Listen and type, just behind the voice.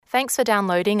Thanks for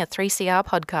downloading a 3CR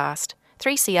podcast.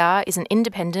 3CR is an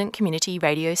independent community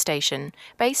radio station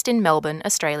based in Melbourne,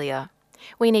 Australia.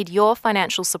 We need your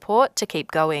financial support to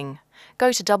keep going.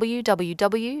 Go to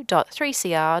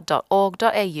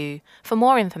www.3cr.org.au for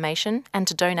more information and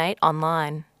to donate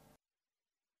online.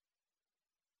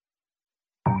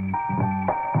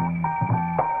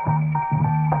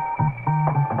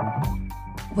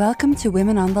 Welcome to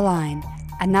Women on the Line,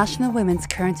 a National Women's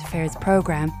Current Affairs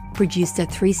programme produced at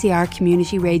 3CR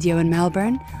Community Radio in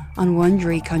Melbourne on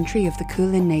Wurundjeri country of the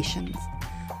Kulin Nations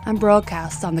and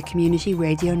broadcast on the Community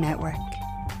Radio Network.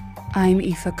 I'm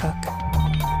Aoife Cook.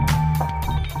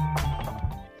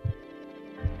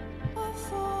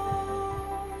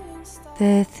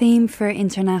 The theme for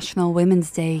International Women's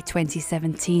Day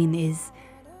 2017 is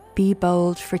Be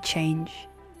Bold for Change.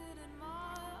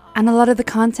 And a lot of the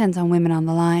content on Women on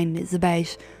the Line is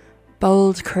about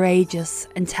bold, courageous,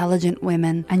 intelligent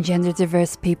women and gender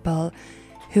diverse people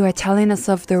who are telling us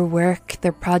of their work,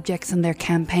 their projects and their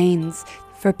campaigns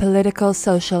for political,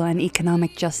 social and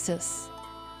economic justice.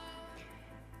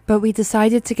 But we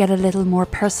decided to get a little more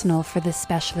personal for this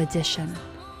special edition.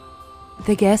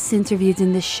 The guests interviewed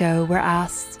in this show were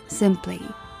asked simply,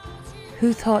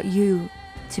 who taught you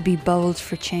to be bold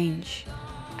for change?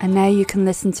 And now you can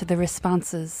listen to the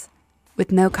responses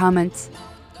with no comment,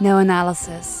 no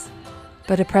analysis,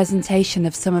 but a presentation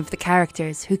of some of the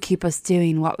characters who keep us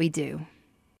doing what we do.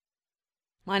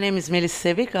 My name is Melis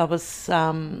Sevik.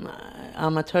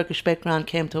 I'm a Turkish background,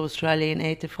 came to Australia in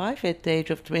 85 at the age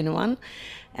of 21.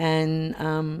 And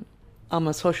I'm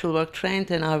a social work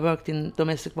trained and I worked in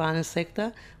domestic violence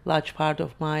sector, large part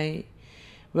of my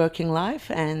working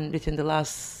life. And within the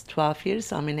last 12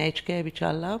 years, I'm in aged care, which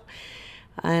I love.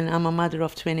 And I'm a mother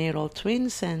of 20-year-old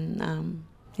twins. And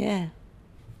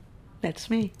that's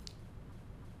me.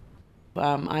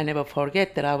 I never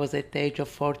forget that I was at the age of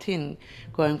 14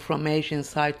 going from Asian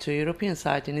side to European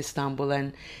side in Istanbul,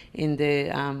 and in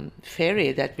the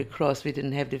ferry that we crossed, we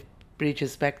didn't have the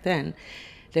bridges back then.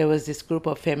 There was this group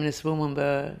of feminist women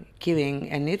were giving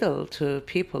a needle to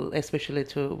people, especially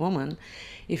to women,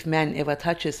 if men ever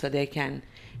touch it so they can,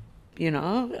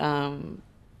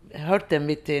 hurt them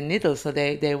with the needle so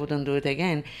they wouldn't do it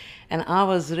again. And I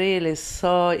was really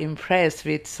so impressed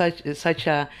with such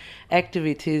a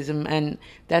activism, and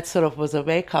that sort of was a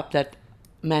wake up that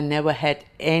men never had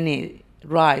any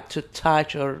right to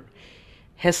touch or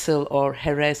hassle or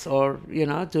harass or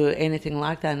do anything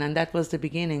like that. And that was the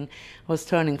beginning. I was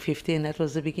turning 15. That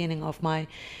was the beginning of my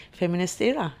feminist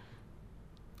era.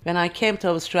 When I came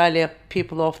to Australia,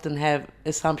 people often have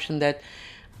assumption that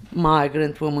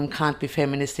migrant women can't be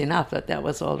feminist enough, but that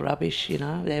was all rubbish.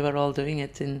 They were all doing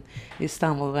it in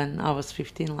Istanbul when I was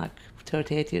 15, like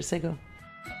 38 years ago.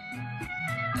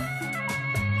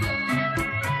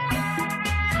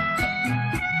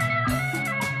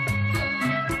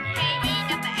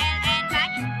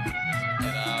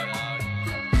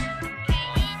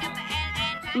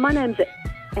 My name's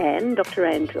Anne, Dr.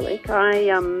 Anne Drillick. I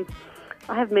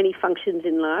have many functions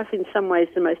in life. In some ways,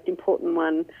 the most important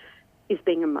one is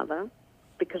being a mother,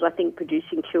 because I think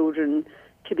producing children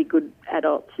to be good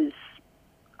adults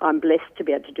I'm blessed to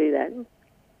be able to do that.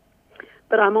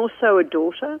 But I'm also a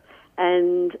daughter,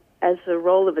 and as the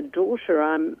role of a daughter,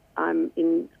 I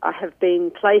have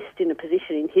been placed in a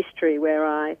position in history where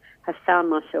I have found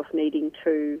myself needing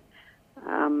to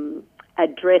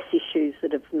address issues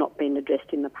that have not been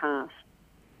addressed in the past.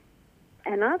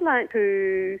 And I'd like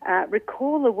to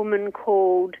recall a woman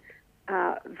called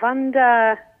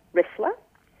Wanda Ressler.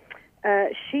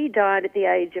 She died at the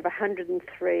age of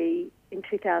 103 in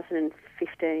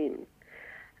 2015.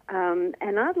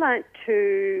 And I'd like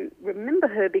to remember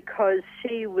her because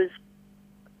she was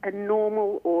a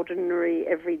normal, ordinary,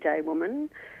 everyday woman,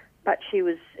 but she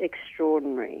was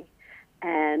extraordinary.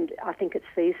 And I think it's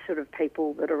these sort of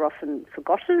people that are often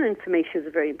forgotten, and for me she was a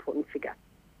very important figure.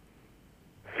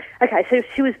 Okay, so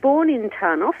she was born in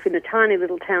Tarnów, in a tiny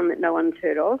little town that no one's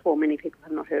heard of, or many people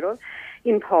have not heard of,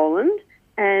 in Poland,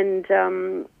 and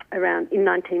around in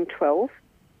 1912.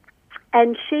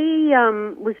 And she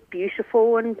was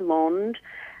beautiful and blonde,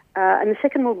 and the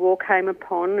Second World War came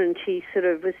upon, and she sort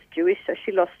of was Jewish, so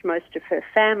she lost most of her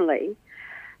family.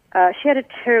 She had a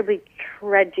terribly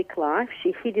tragic life.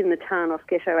 She hid in the Tarnów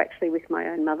ghetto actually with my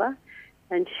own mother,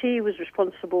 and she was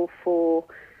responsible for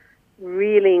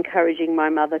really encouraging my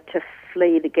mother to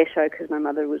flee the ghetto, because my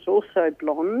mother was also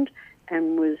blonde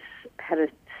and had a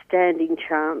standing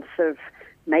chance of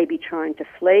maybe trying to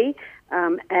flee,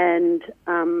 and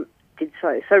did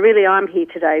so. So really I'm here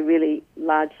today really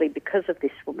largely because of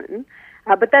this woman,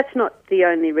 but that's not the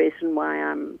only reason why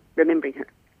I'm remembering her.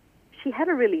 she had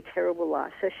a really terrible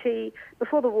life. So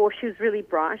before the war, she was really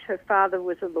bright. Her father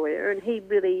was a lawyer, and he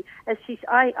really,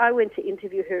 I went to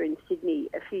interview her in Sydney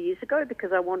a few years ago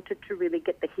because I wanted to really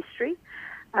get the history.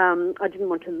 I didn't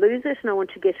want to lose it, and I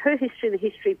wanted to get her history and the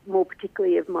history more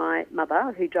particularly of my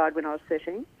mother, who died when I was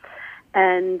 13,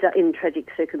 and in tragic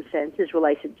circumstances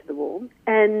related to the war.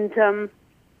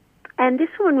 And this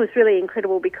woman was really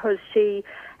incredible because she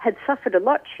had suffered a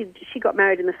lot. She got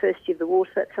married in the first year of the war,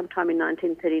 so that's sometime in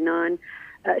 1939.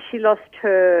 She lost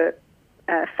her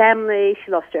family,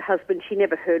 she lost her husband. She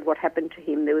never heard what happened to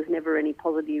him. There was never any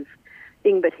positive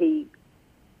thing, but he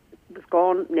was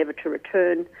gone, never to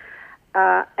return.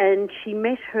 And she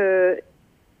met her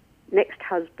next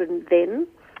husband then,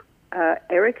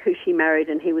 Eric, who she married,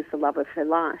 and he was the love of her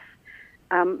life.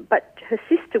 But her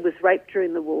sister was raped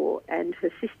during the war, and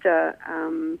her sister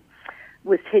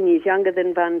was 10 years younger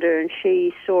than Vanda, and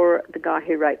she saw the guy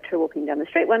who raped her walking down the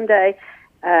street one day,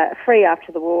 free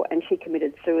after the war, and she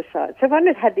committed suicide. So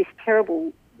Vanda had this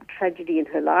terrible tragedy in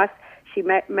her life. She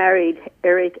married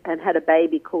Eric and had a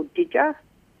baby called Dija.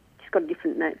 She's got a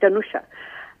different name, Danusha,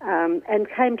 and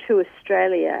came to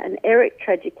Australia. And Eric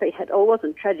tragically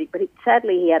wasn't tragic, but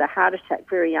sadly he had a heart attack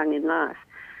very young in life.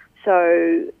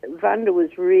 So Vanda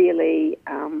was really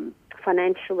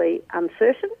financially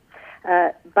uncertain,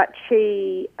 but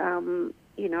she,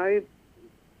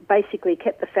 basically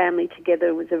kept the family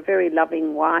together, was a very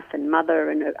loving wife and mother,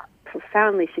 and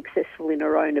profoundly successful in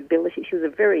her own ability. She was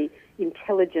a very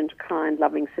intelligent, kind,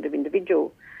 loving sort of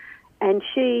individual. And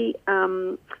she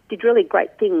did really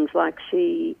great things, like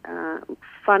she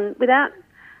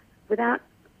without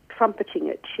trumpeting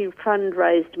it, she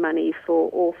fundraised money for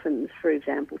orphans, for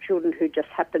example, children who just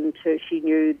she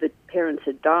knew that parents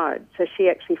had died. So she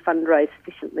actually fundraised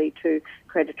sufficiently to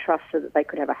create a trust so that they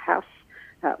could have a house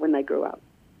when they grew up.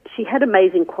 She had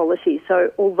amazing qualities.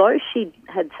 So although she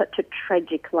had such a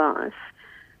tragic life,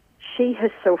 she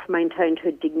herself maintained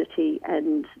her dignity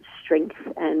and strength,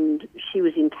 and she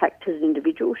was intact as an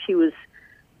individual. She was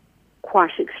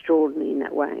quite extraordinary in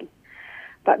that way.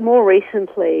 But more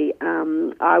recently,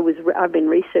 I've been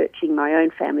researching my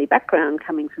own family background,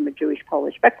 coming from a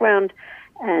Jewish-Polish background,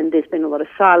 and there's been a lot of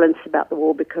silence about the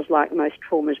war because, like most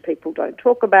traumas, people don't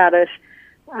talk about it.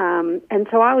 And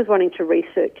so I was wanting to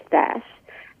research that.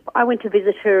 I went to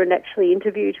visit her and actually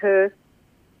interviewed her,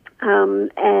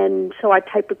 and so I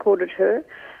tape recorded her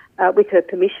with her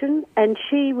permission, and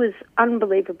she was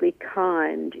unbelievably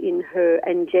kind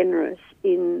and generous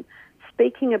in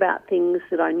speaking about things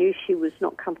that I knew she was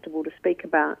not comfortable to speak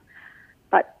about.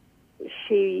 But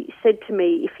she said to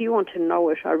me, if you want to know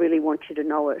it, I really want you to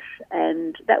know it.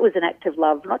 And that was an act of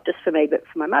love, not just for me, but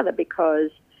for my mother, because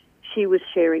she was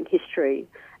sharing history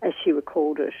as she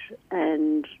recalled it.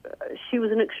 And she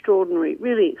was an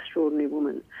really extraordinary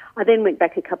woman. I then went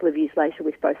back a couple of years later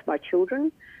with both my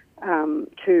children so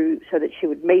that she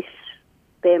would meet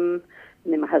them.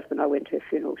 And then my husband and I went to her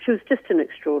funeral. She was just an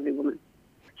extraordinary woman.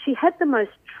 She had the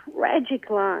most tragic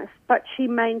life, but she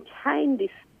maintained this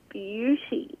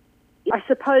beauty. I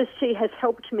suppose she has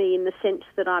helped me in the sense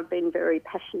that I've been very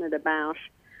passionate about.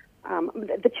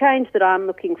 The change that I'm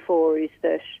looking for is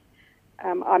that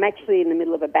I'm actually in the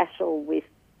middle of a battle with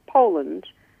Poland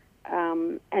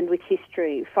and with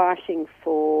history, fighting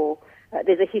for...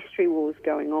 there's a history wars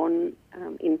going on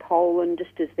in Poland,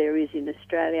 just as there is in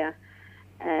Australia,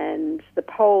 and the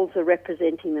Poles are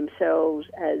representing themselves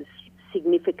as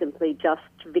significantly just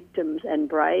victims and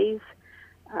brave.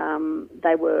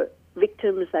 They were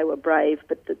victims, they were brave,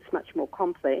 but it's much more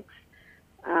complex.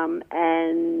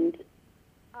 And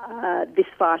this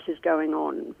fight is going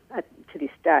on to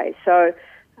this day. So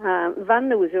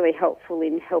Vanda was really helpful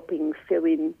in helping fill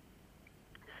in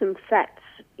some facts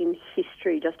in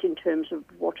history, just in terms of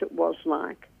what it was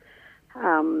like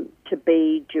to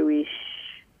be Jewish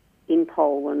in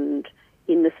Poland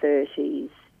in the 30s,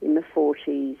 in the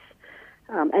 40s,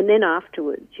 and then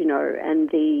afterwards, and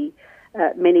the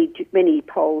many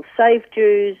Poles saved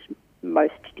Jews,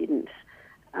 most didn't.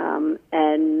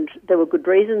 And there were good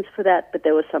reasons for that, but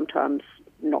there were sometimes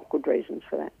not good reasons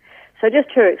for that. So just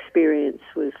her experience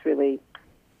was really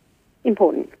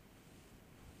important.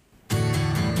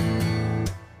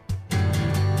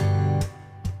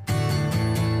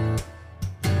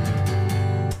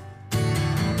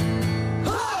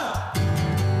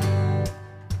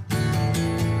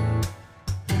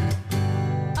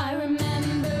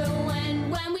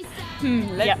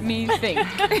 Let me think.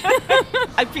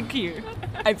 I pick you.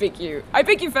 I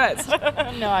pick you first.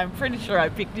 No, I'm pretty sure I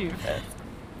picked you first.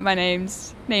 My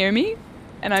name's Naomi,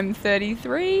 and I'm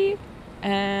 33,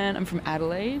 and I'm from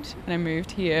Adelaide, and I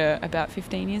moved here about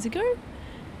 15 years ago.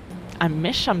 I'm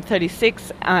Mish, I'm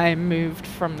 36. I moved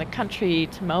from the country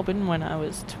to Melbourne when I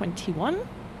was 21.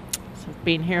 So I've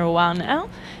been here a while now.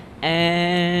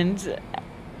 And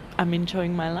I'm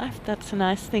enjoying my life. That's a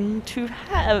nice thing to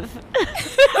have.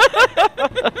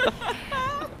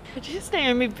 I choose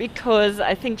Naomi because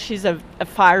I think she's a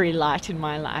fiery light in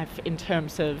my life in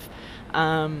terms of,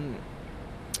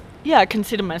 I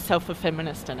consider myself a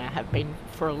feminist, and I have been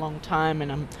for a long time,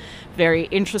 and I'm very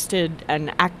interested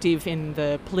and active in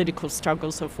the political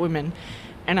struggles of women.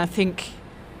 And I think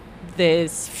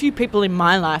there's few people in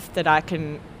my life that I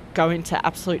can go into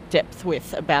absolute depth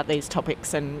with about these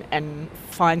topics and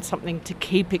find something to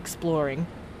keep exploring.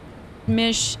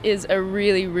 Mish is a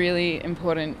really, really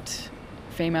important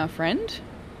female friend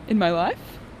in my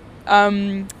life.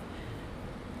 And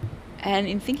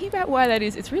in thinking about why that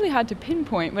is, it's really hard to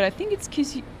pinpoint, but I think it's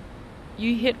because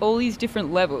you hit all these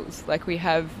different levels. Like, we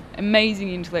have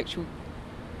amazing intellectual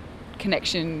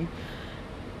connection.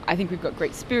 I think we've got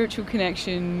great spiritual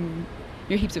connection.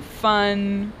 You're heaps of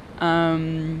fun.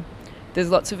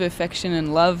 There's lots of affection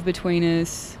and love between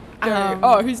us. You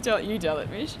tell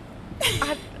it, Mish?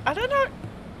 I don't know.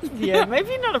 Yeah,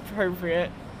 maybe not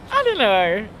appropriate. I don't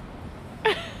know.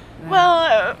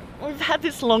 Well, we've had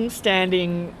this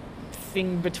long-standing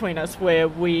thing between us where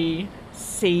we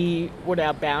see what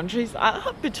our boundaries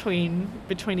are between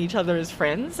each other as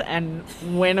friends, and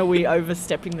when are we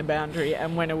overstepping the boundary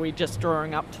and when are we just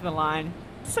drawing up to the line.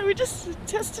 So we just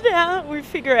test it out, we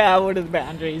figure out what are the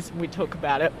boundaries, and we talk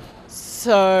about it.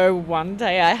 So one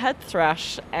day I had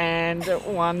thrush, and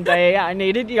one day I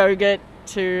needed yogurt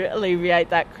to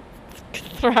alleviate that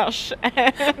thrush,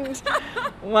 and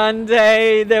one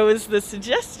day there was the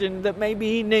suggestion that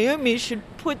maybe Naomi should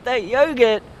put that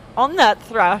yogurt on that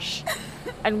thrush,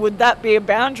 and would that be a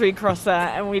boundary crosser?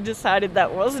 And we decided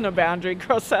that wasn't a boundary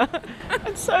crosser,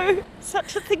 and so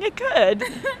such a thing occurred.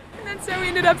 And that's how we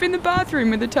ended up in the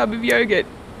bathroom with a tub of yogurt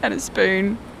and a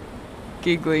spoon,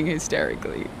 giggling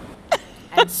hysterically.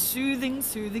 And soothing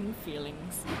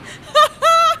feelings.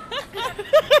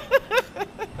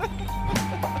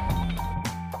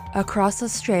 Across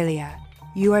Australia,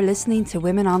 you are listening to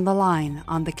Women on the Line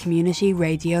on the Community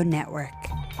Radio Network.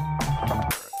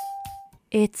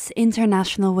 It's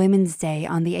International Women's Day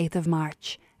on the 8th of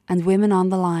March, and Women on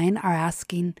the Line are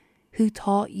asking, who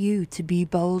taught you to be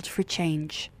bold for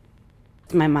change?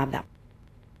 My mother.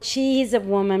 She is a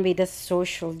woman with a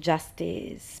social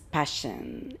justice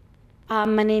passion.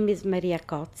 My name is Maria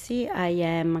Cozzi.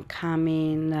 I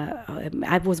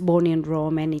was born in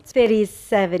Rome, and it's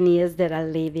 37 years that I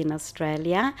live in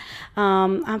Australia.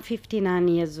 I'm 59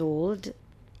 years old,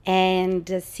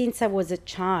 and since I was a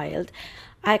child,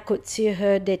 I could see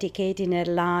her dedicating her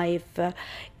life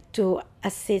to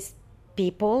assist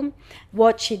people.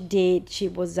 What she did, she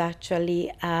was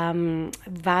actually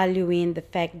valuing the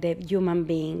fact that human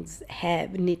beings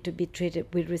need to be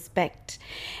treated with respect,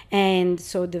 and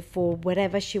so therefore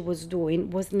whatever she was doing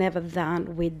was never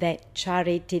done with that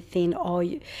charity thing,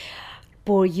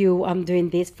 for you, I'm doing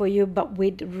this for you, but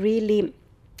with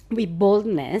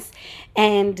boldness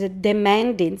and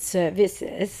demanding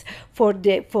services for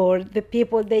the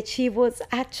people that she was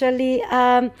actually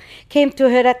came to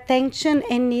her attention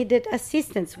and needed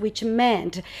assistance, which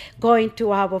meant going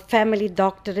to our family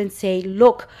doctor and say,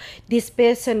 look, this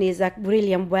person is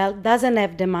really unwell, doesn't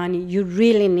have the money, you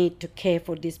really need to care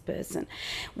for this person.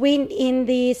 In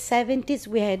the 70s,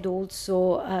 we had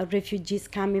also refugees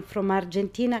coming from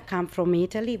Argentina, come from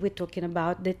Italy. We're talking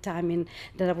about the time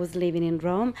that I was living in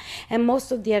Rome. And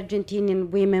most of the Argentinian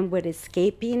women were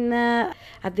escaping. At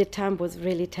the time was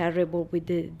really terrible with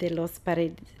the Los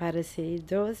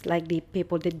Parecidos, like the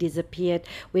people that disappeared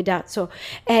without. So,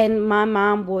 and my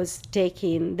mom was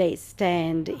taking the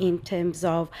stand in terms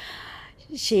of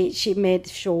she made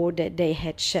sure that they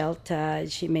had shelter,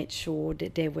 she made sure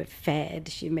that they were fed,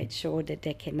 she made sure that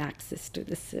they can access to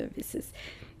the services.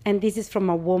 And this is from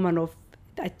a woman of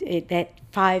that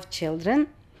 5 children.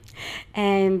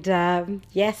 And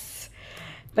yes,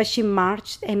 but she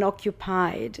marched and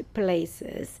occupied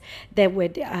places that were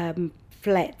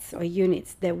flats or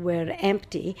units that were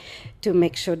empty to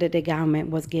make sure that the government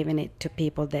was giving it to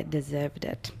people that deserved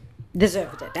it.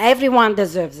 Everyone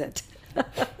deserves it.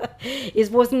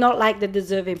 It was not like the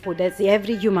deserving poor.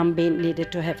 Every human being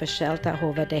needed to have a shelter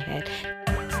over their head.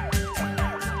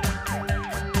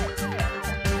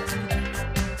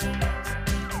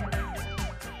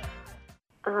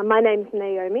 My name's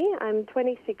Naomi. I'm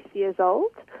 26 years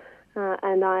old,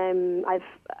 and I'm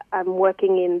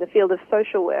working in the field of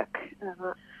social work.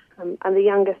 I'm the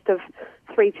youngest of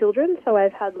 3 children, so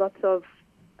I've had lots of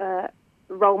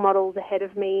role models ahead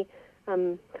of me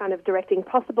kind of directing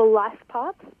possible life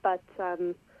paths, but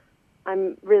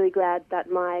I'm really glad that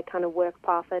my kind of work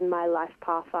path and my life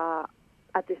path are,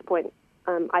 at this point,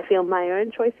 I feel my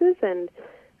own choices and,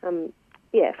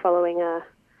 following a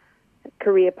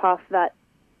career path that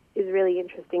is really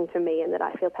interesting to me and that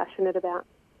I feel passionate about.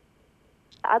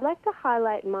 I'd like to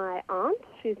highlight my aunt.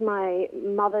 She's my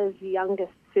mother's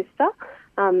youngest sister,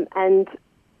 and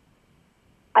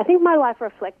I think my life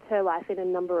reflects her life in a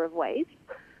number of ways,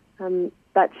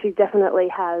 but she definitely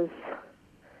has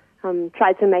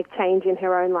tried to make change in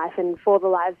her own life and for the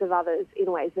lives of others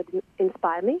in ways that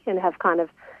inspire me and have kind of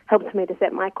helped me to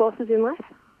set my courses in life.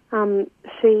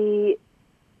 She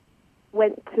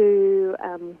went to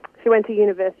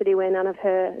university where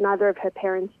neither of her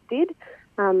parents did.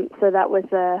 So that was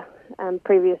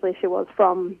previously she was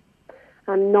from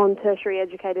a non-tertiary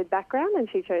educated background, and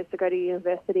she chose to go to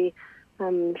university.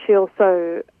 She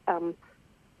also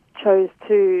chose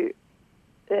to.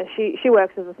 She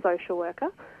works as a social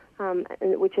worker,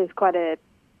 which is quite a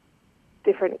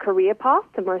different career path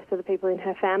to most of the people in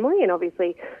her family. And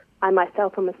obviously, I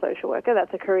myself am a social worker.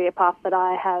 That's a career path that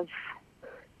I have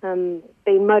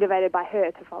been motivated by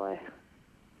her to follow.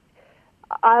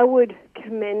 I would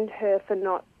commend her for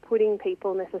not putting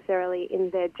people necessarily in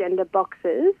their gender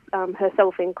boxes,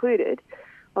 herself included,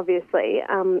 obviously.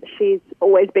 She's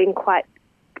always been quite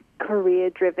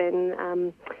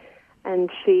career-driven, and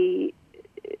she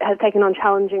has taken on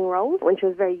challenging roles when she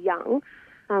was very young.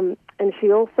 And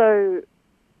she also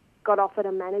got offered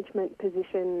a management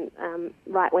position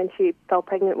right when she fell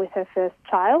pregnant with her first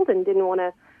child and didn't want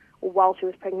to, while she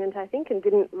was pregnant, I think, and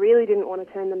didn't want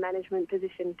to turn the management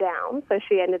position down. So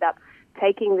she ended up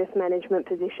taking this management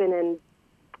position, and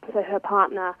so her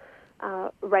partner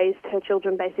raised her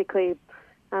children basically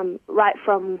right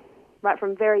from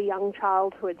very young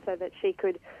childhood, so that she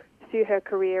could pursue her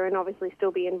career and obviously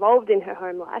still be involved in her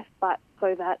home life, but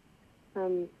so that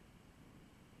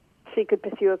she could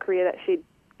pursue a career that she'd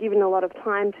given a lot of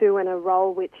time to and a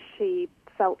role which she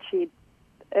felt she'd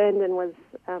earned and was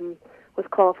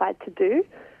qualified to do.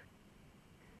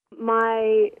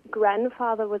 My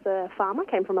grandfather was a farmer,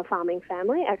 came from a farming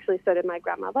family. Actually, so did my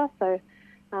grandmother. So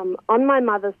on my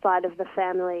mother's side of the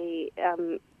family,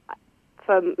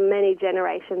 for many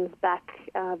generations back,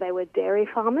 they were dairy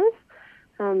farmers.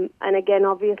 And again,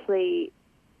 obviously,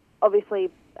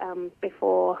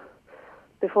 before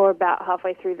about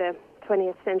halfway through the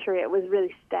 20th century, it was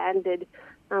really standard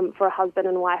for a husband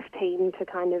and wife team to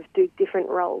kind of do different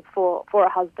roles, for a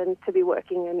husband to be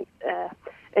working and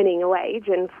earning a wage,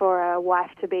 and for a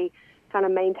wife to be kind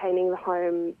of maintaining the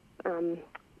home,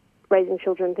 raising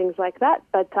children, things like that.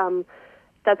 But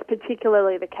that's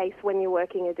particularly the case when you're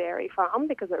working a dairy farm,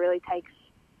 because it really takes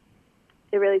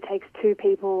two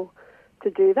people to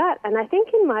do that. And I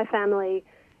think in my family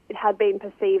it had been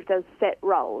perceived as set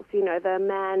roles, you know, the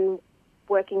man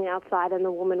working outside and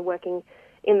the woman working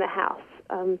in the house.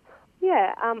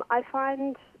 I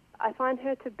find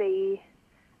her to be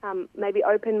maybe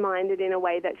open-minded in a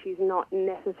way that she's not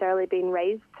necessarily been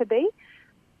raised to be,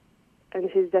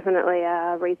 and she's definitely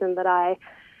a reason that I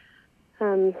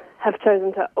have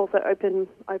chosen to also open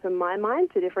my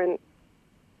mind to different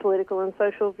political and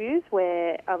social views,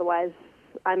 where otherwise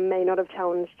I may not have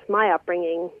challenged my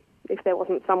upbringing if there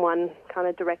wasn't someone kind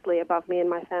of directly above me in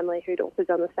my family who'd also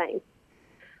done the same.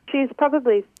 She's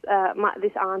probably,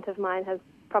 this aunt of mine has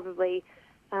probably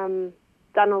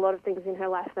done a lot of things in her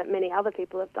life that many other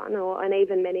people have done, and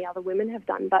even many other women have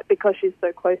done. But because she's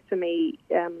so close to me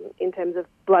in terms of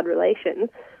blood relation,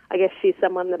 I guess she's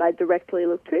someone that I directly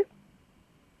look to.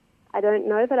 I don't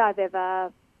know that I've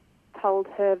ever told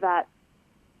her that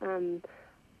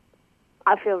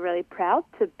I feel really proud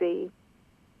to be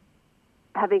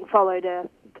having followed I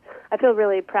feel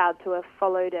really proud to have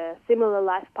followed a similar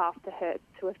life path to her,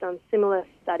 to have done similar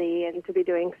study and to be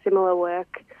doing similar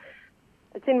work.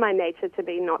 It's in my nature to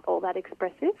be not all that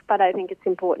expressive, but I think it's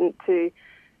important to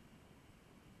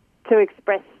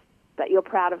express that you're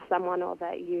proud of someone or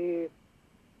that you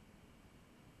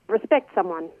respect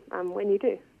someone when you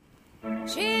do.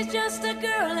 She's just a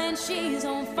girl and she's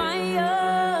on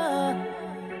fire,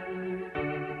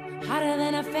 hotter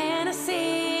than a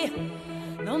fantasy,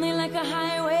 lonely like a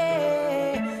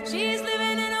highway. She's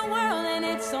living in a world and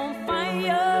it's on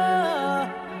fire,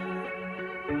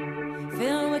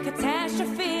 filled with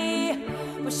catastrophe,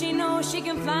 but she knows she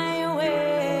can fly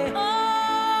away. Oh,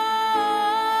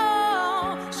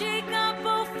 she got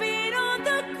both feet on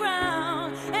the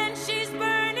ground and she's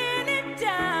burning it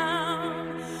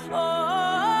down. Oh,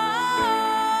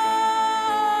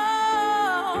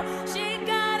 she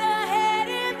got her head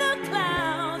in the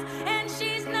clouds and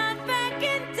she's not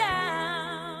backing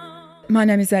down. My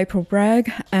name is April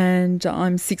Bragg and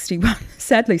I'm 61,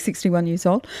 sadly 61 years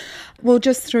old. Well,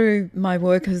 just through my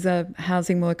work as a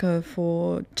housing worker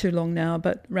for too long now,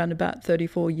 but around about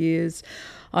 34 years,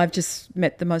 I've just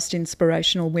met the most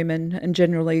inspirational women, and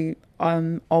generally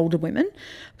older women.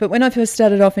 But when I first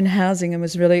started off in housing and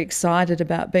was really excited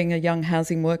about being a young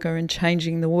housing worker and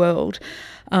changing the world,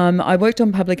 I worked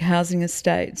on public housing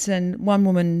estates, and one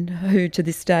woman who to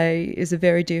this day is a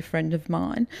very dear friend of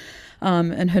mine,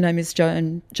 and her name is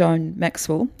Joan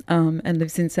Maxwell, and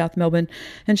lives in South Melbourne,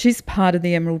 and she's part of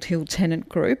the Emerald Hill Tenant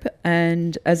Group,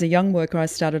 and as a young worker I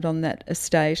started on that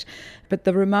estate. But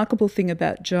the remarkable thing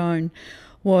about Joan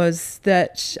was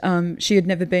that she had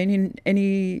never been in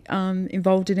any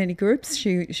involved in any groups.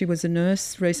 She was a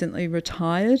nurse, recently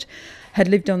retired, had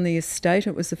lived on the estate.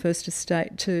 It was the first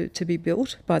estate to be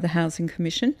built by the Housing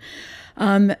Commission.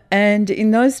 And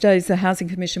in those days, the Housing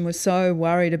Commission was so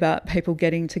worried about people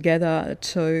getting together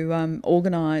to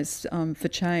organise for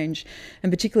change.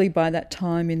 And particularly by that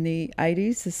time in the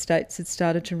 80s, estates had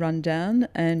started to run down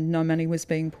and no money was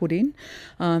being put in.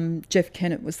 Jeff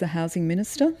Kennett was the housing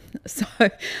minister.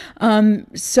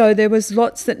 So there was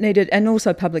lots that needed, and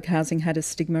also public housing had a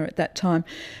stigma at that time.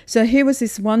 So here was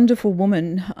this wonderful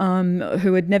woman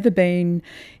who had never been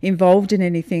involved in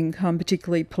anything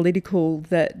particularly political,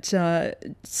 that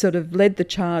sort of led the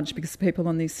charge because people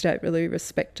on the estate really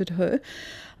respected her,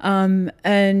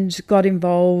 and got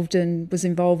involved and was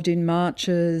involved in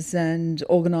marches and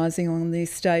organising on the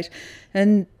estate.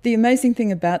 And the amazing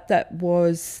thing about that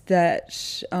was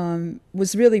that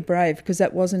was really brave, because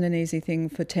that wasn't an easy thing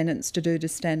for tenants to do, to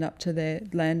stand up to their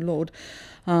landlord,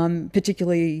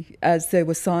 particularly as there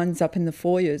were signs up in the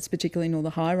foyers, particularly in all the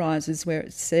high-rises, where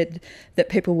it said that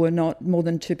people were not, more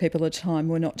than 2 people at a time,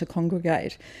 were not to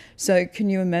congregate. So can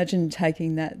you imagine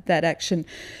taking that action?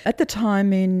 At the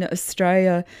time in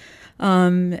Australia,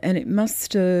 and it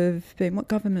must have been, what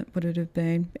government would it have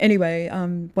been? Anyway,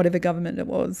 whatever government it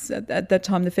was, at that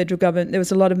time, the federal government, there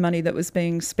was a lot of money that was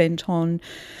being spent on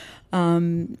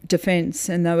defence,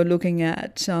 and they were looking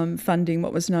at funding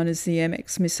what was known as the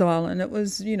MX missile, and it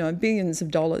was, billions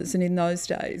of dollars, and in those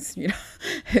days,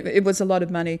 it was a lot of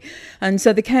money. And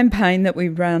so the campaign that we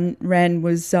ran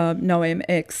was no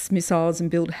MX missiles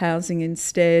and build housing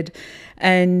instead.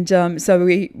 And so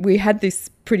we had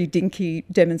this pretty dinky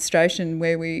demonstration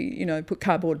where we, put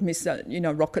cardboard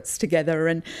rockets together,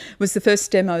 and it was the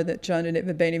first demo that Joan had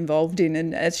ever been involved in.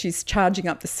 And as she's charging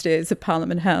up the stairs of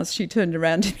Parliament House, she turned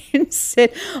around to me and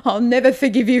said, "I'll never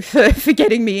forgive you for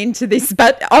getting me into this,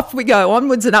 but off we go,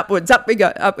 onwards and upwards, up we go."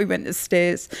 Up we went the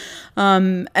stairs.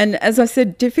 And as I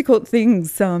said, difficult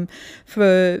things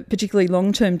for particularly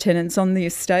long-term tenants on the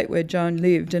estate where Joan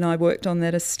lived, and I worked on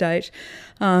that estate.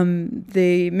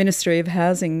 The Ministry of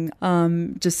Housing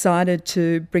decided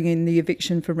to bring in the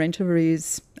eviction for rent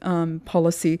arrears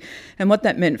policy, and what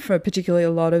that meant for particularly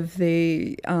a lot of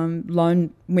the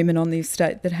lone women on the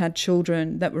estate that had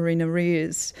children that were in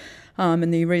arrears,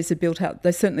 and the arrears had built out,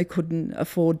 they certainly couldn't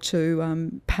afford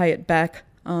to pay it back.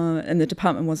 And the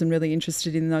department wasn't really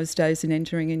interested in those days in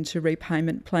entering into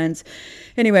repayment plans.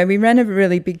 Anyway, we ran a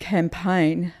really big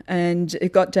campaign, and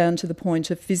it got down to the point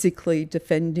of physically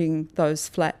defending those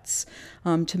flats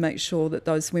to make sure that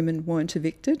those women weren't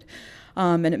evicted.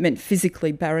 And it meant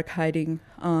physically barricading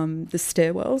the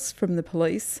stairwells from the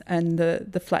police and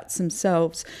the flats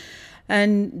themselves.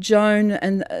 And Joan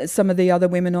and some of the other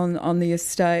women on the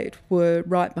estate were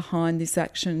right behind this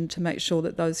action to make sure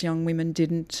that those young women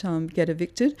didn't get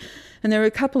evicted. And there were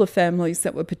a couple of families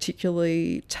that were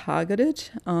particularly targeted.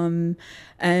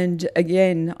 And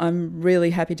again, I'm really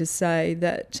happy to say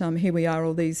that here we are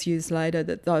all these years later,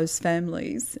 that those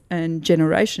families and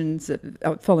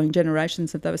following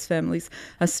generations of those families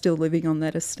are still living on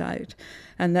that estate.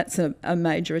 And that's a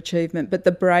major achievement. But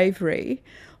the bravery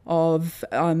of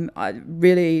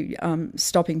really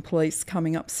stopping police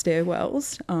coming up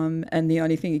stairwells, and the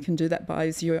only thing you can do that by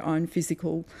is your own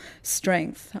physical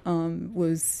strength,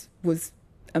 was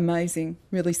amazing,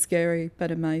 really scary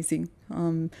but amazing,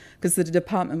 because the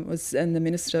department and the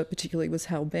minister particularly was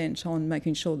hell-bent on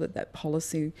making sure that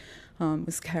policy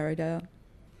was carried out.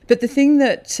 But the thing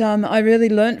that I really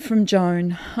learnt from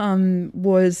Joan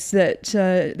was that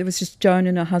there was just Joan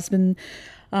and her husband.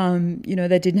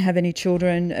 They didn't have any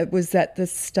children. It was at the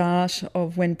start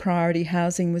of when priority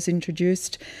housing was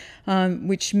introduced,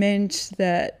 which meant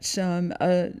that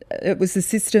it was a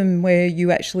system where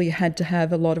you actually had to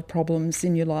have a lot of problems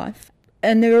in your life.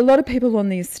 And there were a lot of people on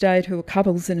the estate who were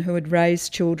couples and who had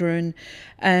raised children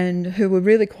and who were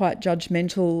really quite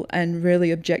judgmental and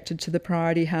really objected to the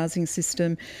priority housing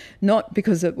system, not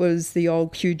because it was the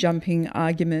old queue jumping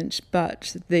argument,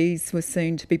 but these were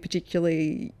seen to be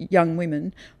particularly young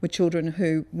women with children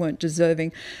who weren't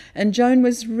deserving. And Joan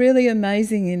was really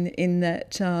amazing in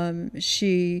that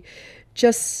she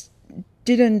just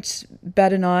didn't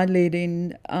bat an eyelid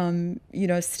in,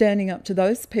 standing up to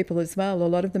those people as well. A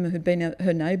lot of them had been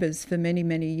her neighbours for many,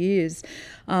 many years,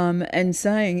 and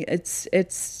saying it's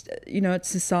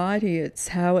society, it's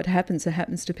how it happens. It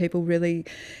happens to people really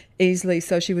easily.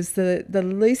 So she was the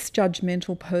least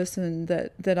judgmental person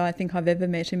that I think I've ever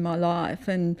met in my life.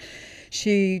 And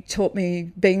she taught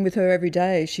me, being with her every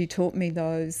day, she taught me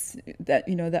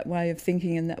that way of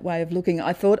thinking and that way of looking.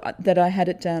 I thought that I had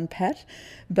it down pat,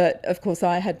 but of course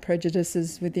I had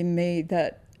prejudices within me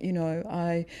that,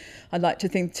 I'd like to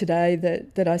think today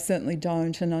that I certainly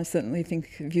don't, and I certainly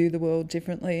view the world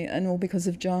differently, and all because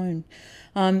of Joan.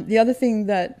 The other thing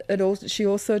that she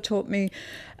also taught me,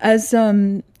 as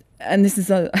and this is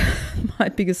my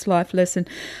biggest life lesson,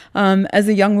 as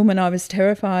a young woman I was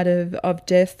terrified of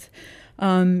death.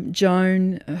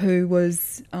 Joan, who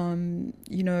was,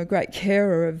 a great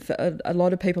carer of a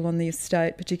lot of people on the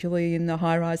estate, particularly in the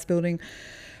high-rise building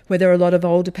where there are a lot of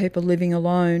older people living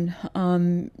alone.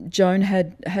 Joan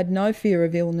had no fear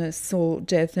of illness or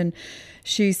death, and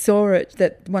she saw it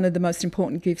that one of the most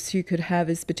important gifts you could have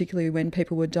is particularly when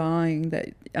people were dying, that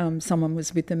someone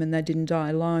was with them and they didn't die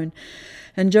alone.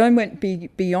 And Joan went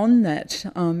beyond that,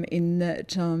 in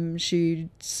that she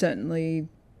certainly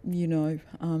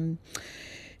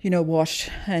wash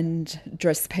and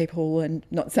dress people, and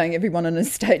not saying everyone on an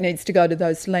estate needs to go to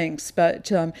those lengths,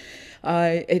 but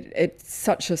it's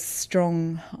such a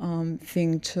strong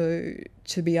thing to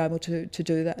be able to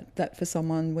do that for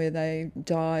someone, where they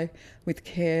die with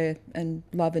care and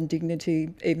love and dignity,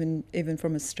 even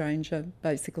from a stranger,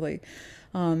 basically.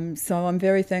 So I'm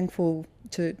very thankful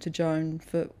to Joan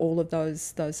for all of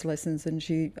those lessons, and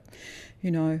she,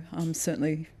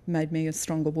 certainly made me a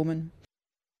stronger woman.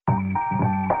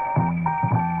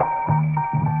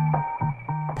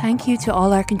 Thank you to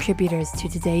all our contributors to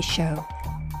today's show.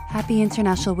 Happy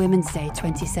International Women's Day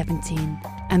 2017,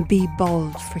 and be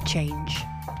bold for change.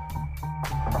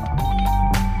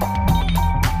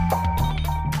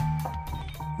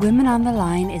 Women on the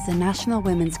Line is a national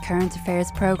women's current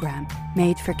affairs programme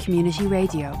made for community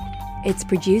radio. It's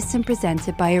produced and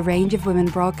presented by a range of women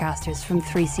broadcasters from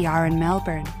 3CR in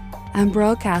Melbourne, and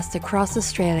broadcast across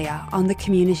Australia on the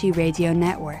Community Radio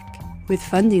Network, with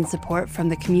funding support from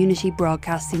the Community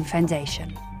Broadcasting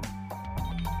Foundation.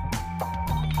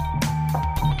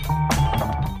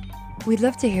 We'd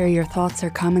love to hear your thoughts or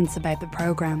comments about the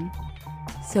programme,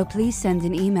 so please send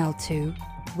an email to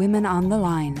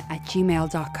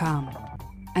womenontheline@gmail.com,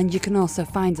 and you can also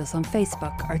find us on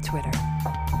Facebook or Twitter.